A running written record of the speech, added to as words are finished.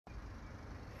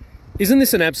Isn't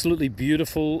this an absolutely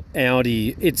beautiful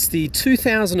Audi? It's the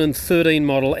 2013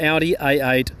 model Audi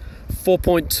A8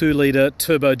 4.2 litre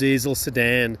turbo diesel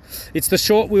sedan. It's the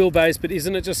short wheelbase, but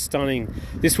isn't it just stunning?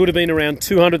 This would have been around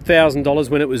 $200,000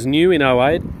 when it was new in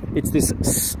 08. It's this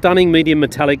stunning medium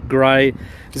metallic grey,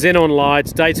 xenon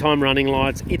lights, daytime running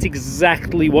lights. It's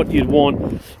exactly what you'd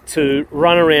want to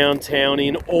run around town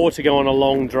in or to go on a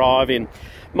long drive in.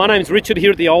 My name's Richard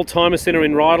here at the Oldtimer Centre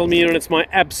in Rydalmere, and it's my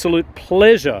absolute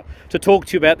pleasure to talk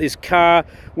to you about this car,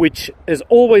 which has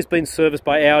always been serviced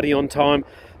by Audi on time.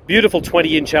 Beautiful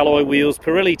 20-inch alloy wheels,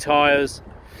 Pirelli tyres,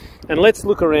 and let's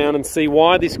look around and see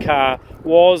why this car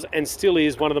was and still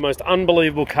is one of the most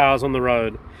unbelievable cars on the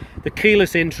road. The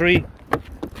keyless entry,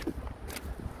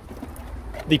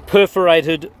 the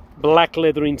perforated black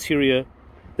leather interior,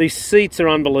 these seats are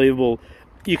unbelievable.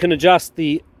 You can adjust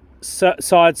the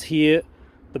sides here,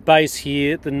 the base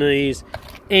here, the knees,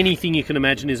 anything you can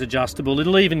imagine is adjustable.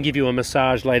 It'll even give you a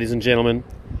massage, ladies and gentlemen.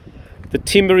 The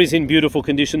timber is in beautiful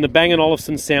condition. The Bang &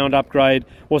 Olufsen sound upgrade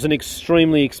was an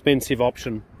extremely expensive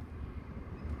option.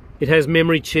 It has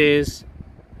memory chairs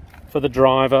for the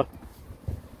driver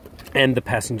and the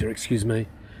passenger, excuse me.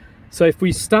 So if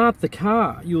we start the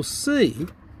car, you'll see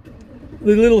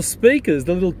the little speakers,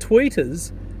 the little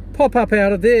tweeters pop up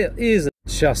out of there. Isn't it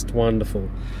just wonderful?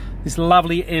 This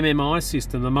lovely MMI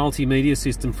system, the multimedia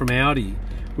system from Audi,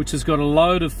 which has got a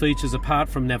load of features apart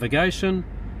from navigation.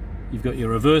 You've got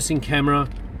your reversing camera,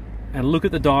 and look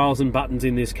at the dials and buttons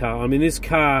in this car. I mean, this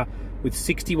car with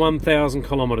 61,000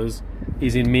 kilometres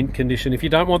is in mint condition. If you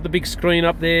don't want the big screen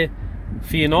up there,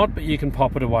 fear not, but you can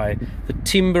pop it away. The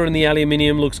timber and the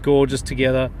aluminium looks gorgeous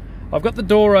together. I've got the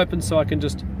door open so I can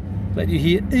just let you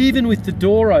hear. Even with the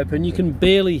door open, you can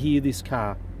barely hear this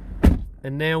car.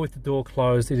 And now with the door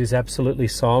closed, it is absolutely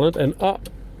silent. And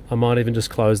I might even just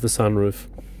close the sunroof.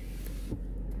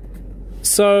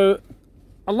 So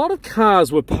a lot of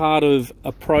cars were part of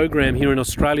a program here in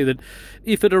Australia that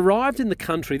if it arrived in the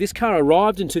country, this car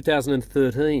arrived in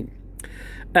 2013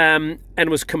 and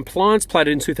was compliance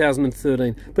plated in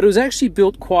 2013, but it was actually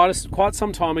built quite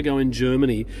some time ago in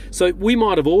Germany. So we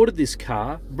might have ordered this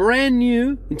car brand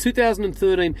new in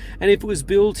 2013, and if it was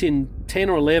built in 10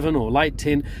 or 11 or late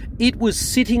 10, it was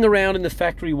sitting around in the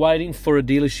factory waiting for a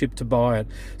dealership to buy it.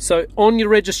 So on your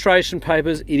registration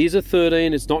papers, it is a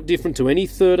 13. It's not different to any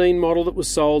 13 model that was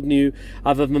sold new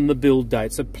other than the build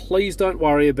date. So please don't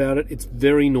worry about it. It's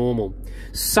very normal.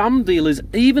 Some dealers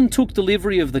even took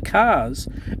delivery of the cars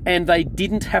and they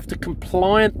didn't have to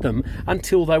compliant them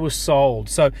until they were sold.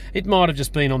 So it might have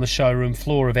just been on the showroom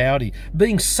floor of Audi.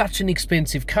 Being such an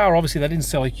expensive car, obviously they didn't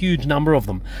sell a huge number of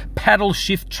them. Paddle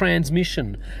shift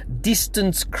transmission,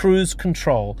 distance cruise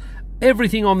control,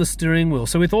 everything on the steering wheel.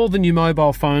 So with all the new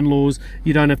mobile phone laws,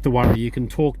 you don't have to worry. You can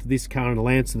talk to this car and it'll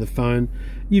answer the phone.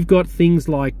 You've got things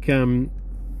like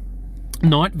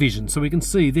night vision, so we can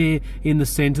see there in the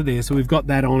center there, so we've got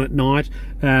that on at night.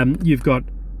 You've got,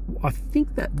 I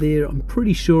think that there, I'm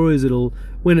pretty sure is it'll,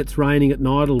 when it's raining at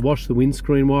night, it'll wash the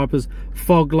windscreen wipers.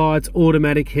 Fog lights,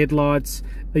 automatic headlights,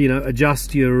 you know,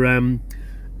 adjust your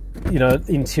you know,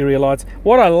 interior lights.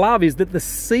 What I love is that the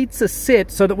seats are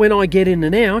set so that when I get in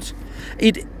and out,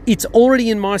 it's already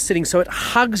in my setting, so it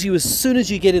hugs you as soon as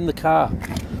you get in the car.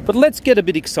 But let's get a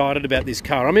bit excited about this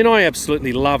car. I mean, I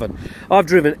absolutely love it. I've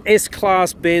driven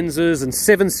S-Class Benzes and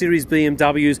 7 Series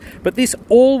BMWs, but this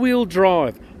all-wheel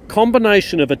drive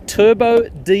combination of a turbo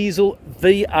diesel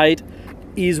V8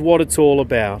 is what it's all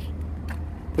about.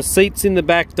 The seats in the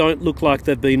back don't look like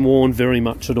they've been worn very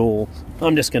much at all.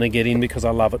 I'm just going to get in because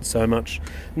I love it so much.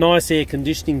 Nice air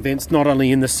conditioning vents, not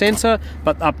only in the centre,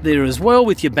 but up there as well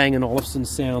with your Bang & Olufsen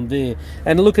sound there.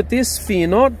 And look at this, fear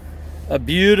not, a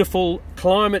beautiful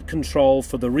climate control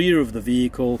for the rear of the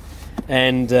vehicle,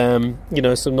 and you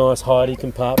know, some nice hidey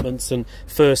compartments and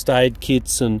first aid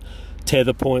kits and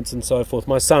tether points and so forth.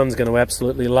 My son's going to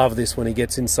absolutely love this when he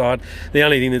gets inside. The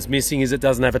only thing that's missing is it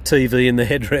doesn't have a TV in the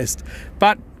headrest,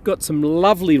 but got some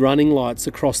lovely running lights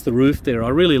across the roof there. I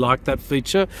really like that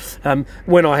feature.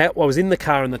 When I was in the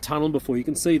car in the tunnel before, you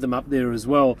can see them up there as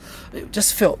well. It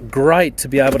just felt great to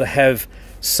be able to have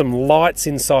some lights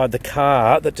inside the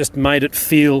car that just made it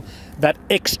feel that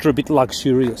extra bit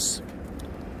luxurious.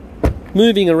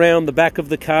 Moving around the back of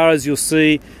the car, as you'll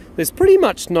see, there's pretty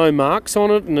much no marks on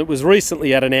it, and it was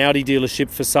recently at an Audi dealership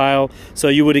for sale, so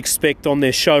you would expect on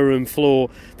their showroom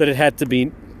floor that it had to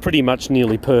be pretty much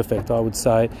nearly perfect, I would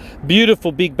say.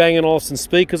 Beautiful big Bang & Olufsen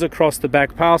speakers across the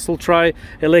back parcel tray,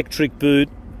 electric boot,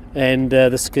 and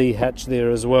the ski hatch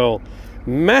there as well.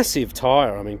 Massive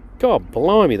tyre, I mean, God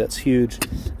blimey, that's huge.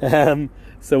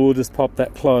 So we'll just pop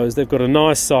that closed. They've got a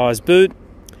nice size boot,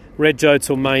 Rego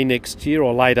till May next year,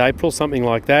 or late April, something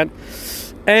like that.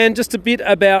 And just a bit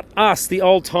about us. The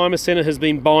Old Timer Centre has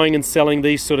been buying and selling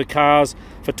these sort of cars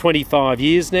for 25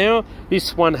 years now.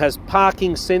 This one has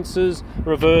parking sensors,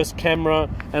 reverse camera,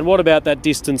 and what about that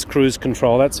distance cruise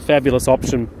control? That's a fabulous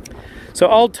option. So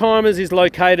Old Timers is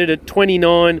located at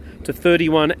 29 to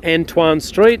 31 Antoine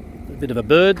Street, a bit of a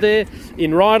bird there,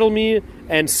 in Rydalmere,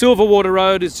 and Silverwater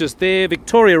Road is just there.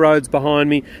 Victoria Road's behind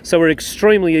me, so we're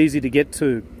extremely easy to get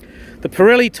to. The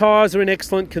Pirelli tyres are in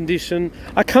excellent condition.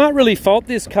 I can't really fault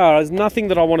this car. There's nothing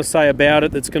that I want to say about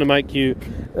it that's going to make you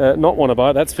not want to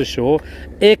buy it, that's for sure.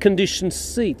 Air-conditioned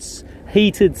seats,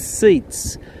 heated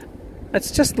seats.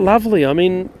 It's just lovely. I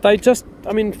mean, oh,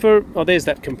 there's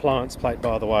that compliance plate,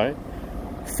 by the way.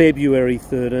 February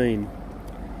 13.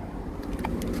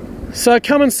 So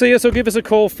come and see us or give us a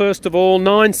call first of all,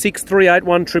 9638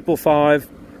 555.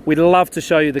 We'd love to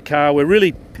show you the car. We're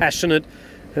really passionate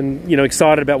and, you know,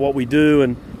 excited about what we do,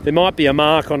 and there might be a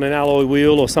mark on an alloy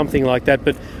wheel or something like that,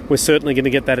 but we're certainly going to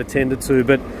get that attended to.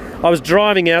 But I was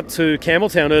driving out to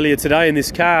Campbelltown earlier today in this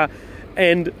car,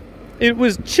 and it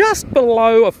was just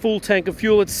below a full tank of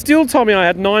fuel. It still told me I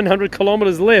had 900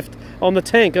 kilometres left on the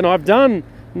tank, and I've done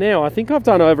now, I think I've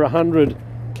done over 100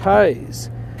 Ks.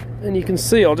 And you can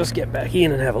see, I'll just get back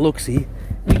in and have a look-see.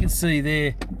 You can see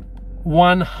there,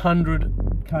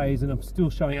 100 Ks, and I'm still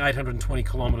showing 820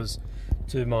 kilometres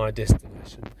to my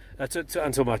destination,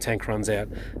 until my tank runs out.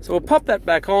 So we'll pop that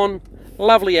back on.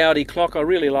 Lovely Audi clock, I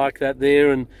really like that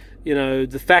there, and you know,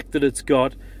 the fact that it's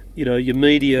got, you know, your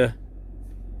media.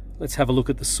 Let's have a look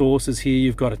at the sources here.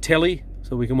 You've got a telly,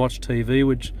 so we can watch TV,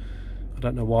 which I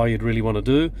don't know why you'd really want to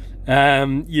do.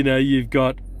 You know, you've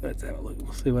got, let's have a look,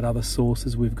 we'll see what other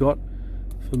sources we've got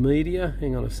for media.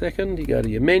 Hang on a second, you go to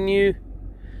your menu,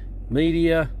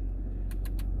 media,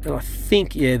 and I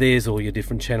think, yeah, there's all your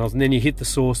different channels, and then you hit the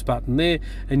source button there,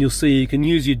 and you'll see you can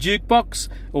use your jukebox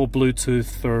or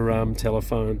Bluetooth for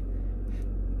telephone.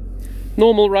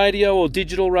 Normal radio or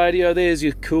digital radio, there's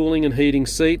your cooling and heating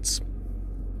seats.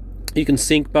 You can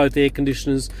sync both air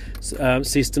conditioners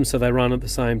systems so they run at the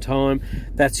same time.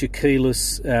 That's your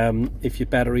keyless if your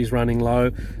battery's running low.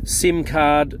 SIM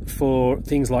card for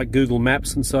things like Google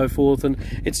Maps and so forth. And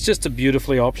it's just a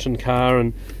beautifully optioned car,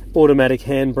 and automatic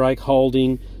handbrake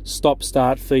holding,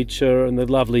 stop-start feature, and the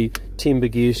lovely timber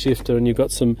gear shifter, and you've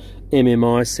got some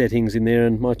MMI settings in there,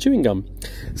 and my chewing gum.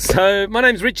 So my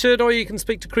name's Richard, or you can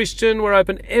speak to Christian. We're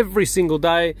open every single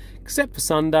day except for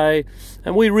Sunday,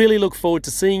 and we really look forward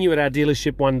to seeing you at our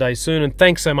dealership one day soon. And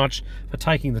thanks so much for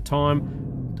taking the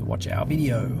time to watch our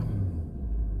video.